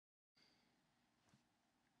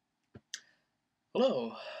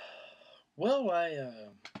Hello. Well, I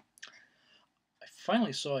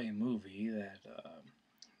finally saw a movie that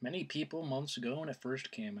many people months ago when it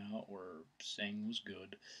first came out were saying was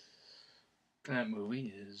good. That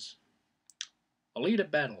movie is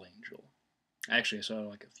Alita Battle Angel. Actually, I saw it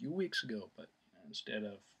like a few weeks ago, but instead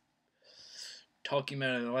of talking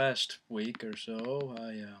about it last week or so,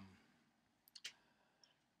 I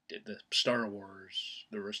did the Star Wars,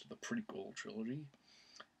 the rest of the prequel trilogy,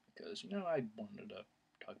 because I wanted to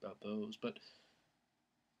talk about those. But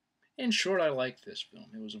in short, I liked this film.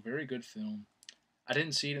 It was a very good film. I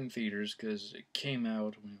didn't see it in theaters because it came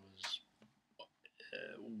out when it was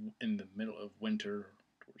in the middle of winter,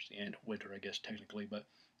 towards the end of winter, I guess technically, but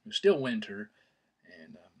it was still winter,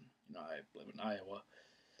 and I live in Iowa,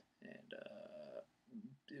 and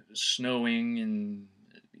it was snowing, and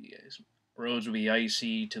the roads would be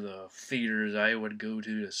icy to the theaters I would go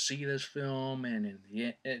to see this film, and in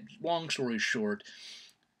the end, long story short,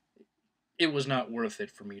 it was not worth it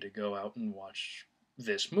for me to go out and watch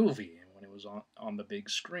this movie when it was on the big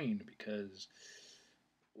screen because,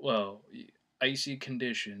 well, icy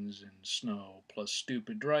conditions and snow plus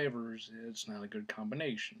stupid drivers, it's not a good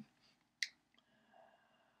combination.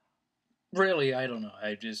 Really, I don't know.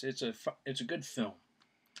 It's a good film.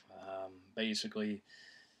 Basically,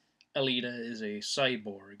 Alita is a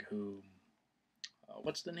cyborg who,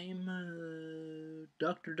 what's the name?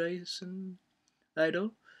 Doctor Dyson,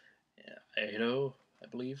 Ido, yeah, Ido, I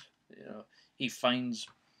believe. You know, he finds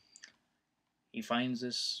he finds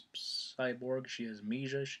this cyborg. She has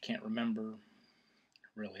amnesia. She can't remember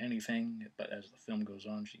really anything. But as the film goes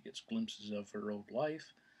on, she gets glimpses of her old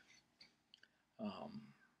life. Um,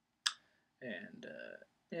 and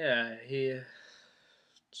yeah, he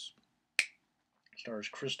stars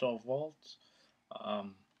Christoph Waltz,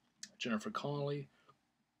 um, Jennifer Connelly,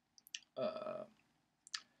 uh,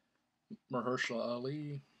 Mahershala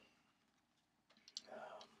Ali,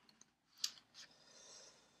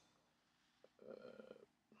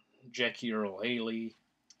 Jackie Earl Haley,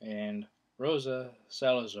 and Rosa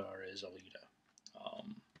Salazar is Alita.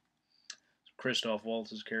 Um, Christoph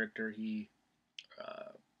Waltz's character, he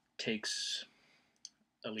uh, takes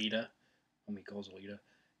Alita, whom he calls Alita,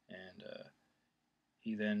 and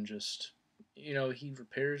he then just, he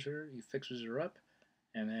repairs her, he fixes her up,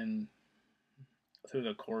 and then through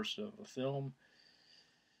the course of the film,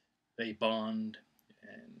 they bond,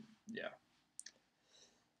 and yeah,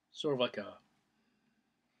 sort of like a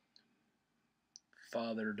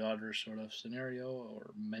father daughter sort of scenario or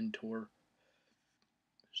mentor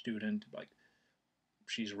student. Like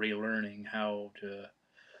she's relearning how to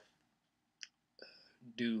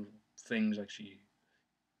do things like she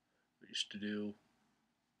used to do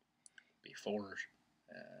before.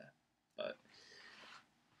 But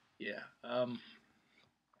yeah,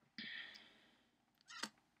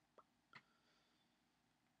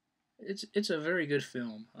 it's a very good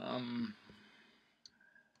film.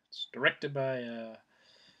 It's directed by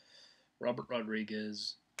Robert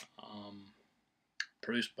Rodriguez, um,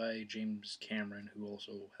 produced by James Cameron, who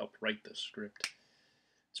also helped write the script.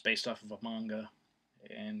 It's based off of a manga,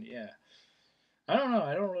 and yeah, I don't know.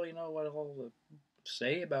 I don't really know what all to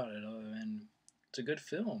say about it other than it's a good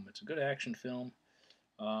film. It's a good action film.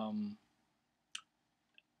 Um,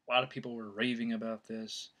 a lot of people were raving about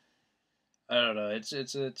this. I don't know. It's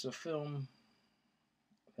a film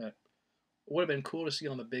that would have been cool to see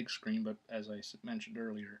on the big screen, but as I mentioned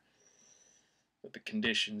earlier, with the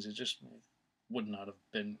conditions, it just would not have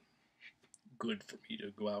been good for me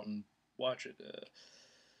to go out and watch it.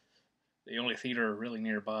 The only theater really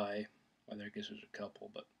nearby, well, I guess there's a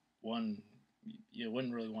couple, but one you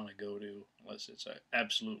wouldn't really want to go to unless it's an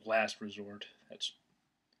absolute last resort. That's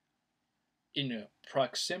in a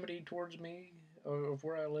proximity towards me of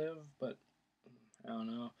where I live, but I don't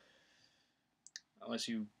know. Unless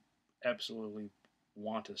you absolutely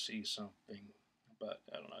want to see something, but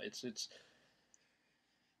I don't know.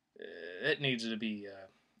 It needs to be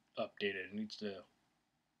updated. It needs to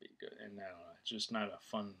be good, and I don't know. It's just not a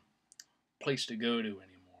fun place to go to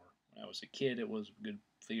anymore. When I was a kid, it was a good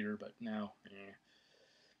theater, but now,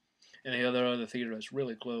 And the other theater that's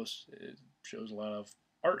really close, it shows a lot of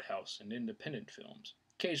art house and independent films.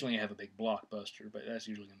 Occasionally, you have a big blockbuster, but that's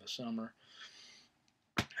usually in the summer.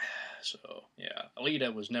 So yeah,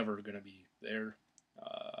 Alita was never going to be there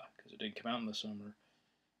because it didn't come out in the summer.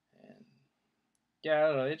 And yeah, I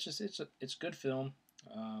don't know. It's a good film.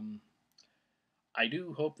 Um, I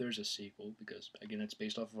do hope there's a sequel because again, it's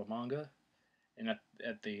based off of a manga, and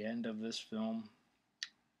at the end of this film,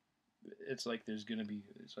 it's like there's gonna be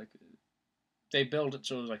it's like they build it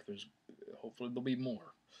so it's like there's hopefully there'll be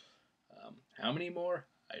more. How many more?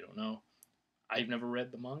 I don't know. I've never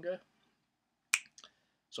read the manga,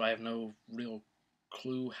 so I have no real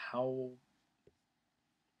clue how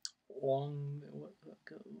long. What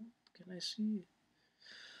can I see?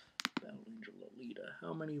 Battle Angel Alita.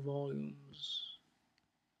 How many volumes?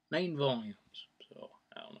 9 volumes. So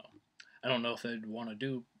I don't know. I don't know if they'd want to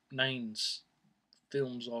do 9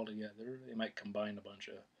 films all together. They might combine a bunch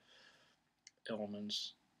of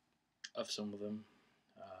elements of some of them.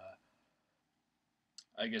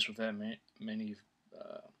 I guess with that many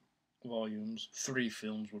volumes, 3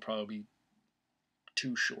 films would probably be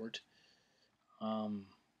too short.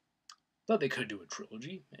 But they could do a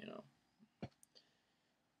trilogy, you know.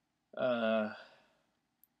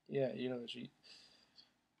 Yeah, you know, it's a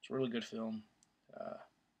really good film.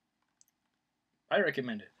 I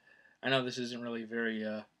recommend it. I know this isn't really very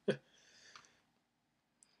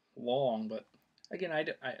long, but again, I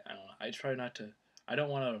don't know. I try not to. I don't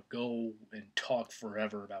want to go and talk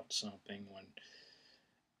forever about something when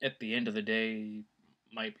at the end of the day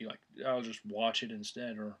might be like, I'll just watch it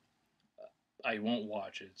instead, or I won't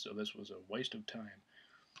watch it. So this was a waste of time.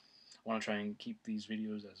 I want to try and keep these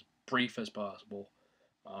videos as brief as possible.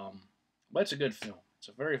 But it's a good film. It's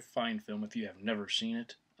a very fine film if you have never seen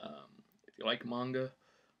it. If you like manga,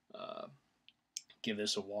 uh, give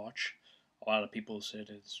this a watch. A lot of people said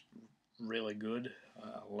it's really good.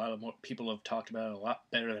 A lot of people have talked about it a lot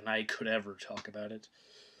better than I could ever talk about it.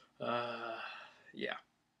 Yeah,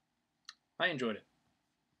 I enjoyed it.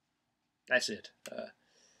 That's it.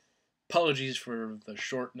 Apologies for the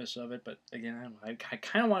shortness of it, but again, I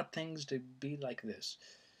kind of want things to be like this.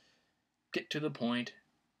 Get to the point.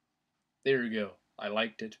 There you go. I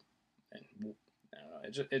liked it, and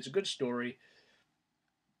it's a good story.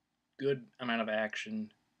 Good amount of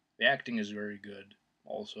action. The acting is very good.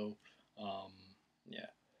 Also, yeah.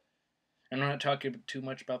 I'm not talking too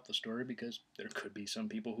much about the story because there could be some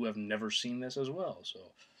people who have never seen this as well.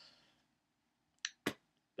 So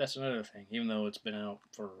that's another thing. Even though it's been out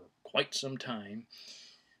for quite some time,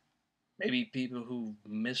 maybe people who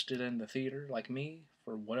missed it in the theater, like me,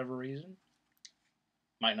 for whatever reason,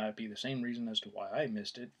 might not be the same reason as to why I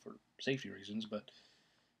missed it for safety reasons, but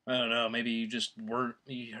I don't know. Maybe you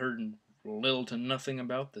heard little to nothing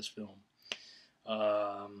about this film.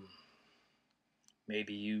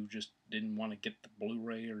 Maybe you just didn't want to get the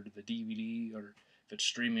Blu-ray or the DVD, or if it's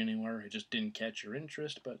streaming anywhere, it just didn't catch your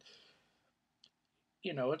interest. But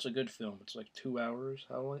you know, it's a good film. It's like 2 hours.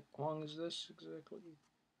 How long is this exactly?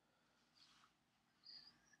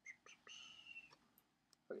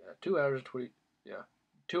 Oh, yeah, 2 hours 20. Yeah,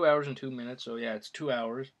 2 hours and 2 minutes. So yeah, it's 2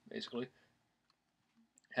 hours basically.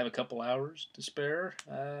 Have a couple hours to spare.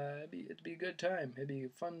 It'd be a good time. It'd be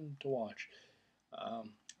fun to watch.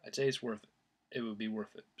 I'd say it's worth it. It would be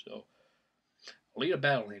worth it. So, Alita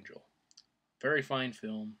Battle Angel, very fine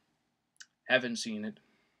film. Haven't seen it.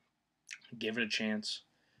 Give it a chance.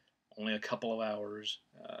 Only a couple of hours.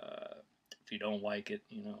 If you don't like it,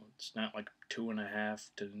 you know, it's not like 2.5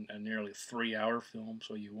 to a nearly 3 hour film,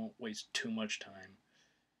 so you won't waste too much time.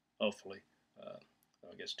 Hopefully,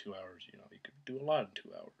 I guess 2 hours. You know, you could do a lot in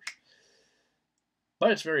 2 hours.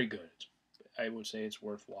 But it's very good. I would say it's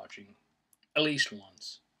worth watching at least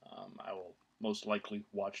once. I will most likely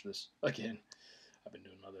watch this again. I've been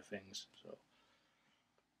doing other things, so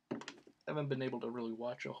I haven't been able to really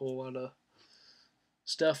watch a whole lot of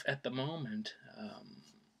stuff at the moment.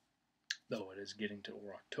 Though it is getting to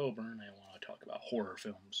October, and I want to talk about horror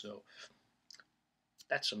films, so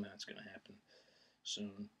that's something that's going to happen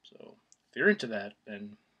soon. So if you're into that,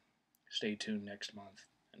 then stay tuned next month,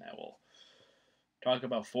 and I will talk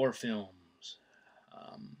about 4 films.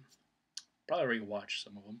 Probably rewatch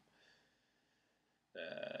some of them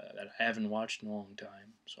that I haven't watched in a long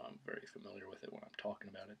time, so I'm very familiar with it when I'm talking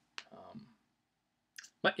about it.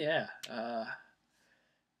 But yeah,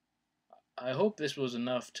 I hope this was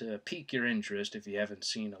enough to pique your interest if you haven't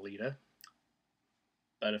seen Alita.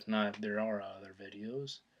 But if not, there are other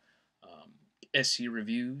videos. SC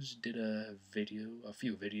Reviews did a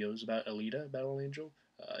few videos about Alita, Battle Angel.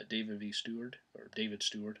 David Stewart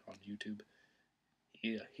on YouTube.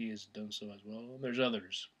 He has done so as well. There's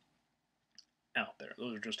others out there.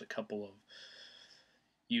 Those are just a couple of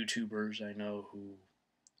YouTubers I know who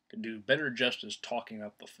can do better justice talking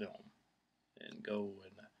about the film and go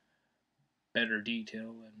in better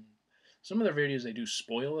detail. And some of their videos they do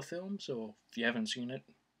spoil the film, so if you haven't seen it,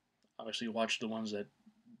 obviously watch the ones that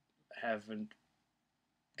haven't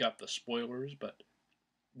got the spoilers. But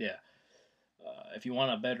yeah, if you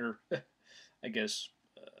want a better, I guess,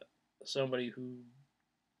 somebody who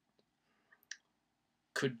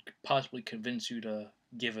could possibly convince you to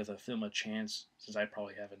give the film a chance, since I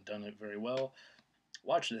probably haven't done it very well,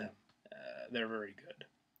 watch them. they're very good.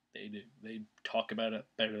 They do. They talk about it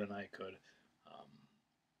better than I could. Um,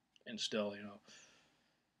 and still, I don't know.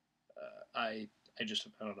 I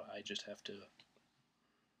just have to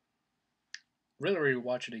really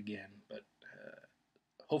watch it again, but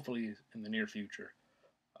hopefully in the near future,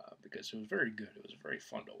 because it was very good. It was very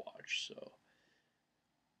fun to watch. So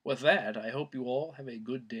with that, I hope you all have a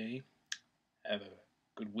good day, have a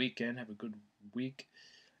good weekend, have a good week,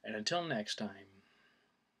 and until next time,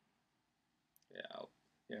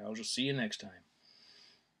 I'll just see you next time.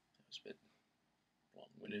 It was a bit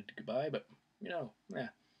long-winded goodbye, but yeah,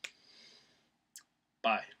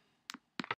 bye.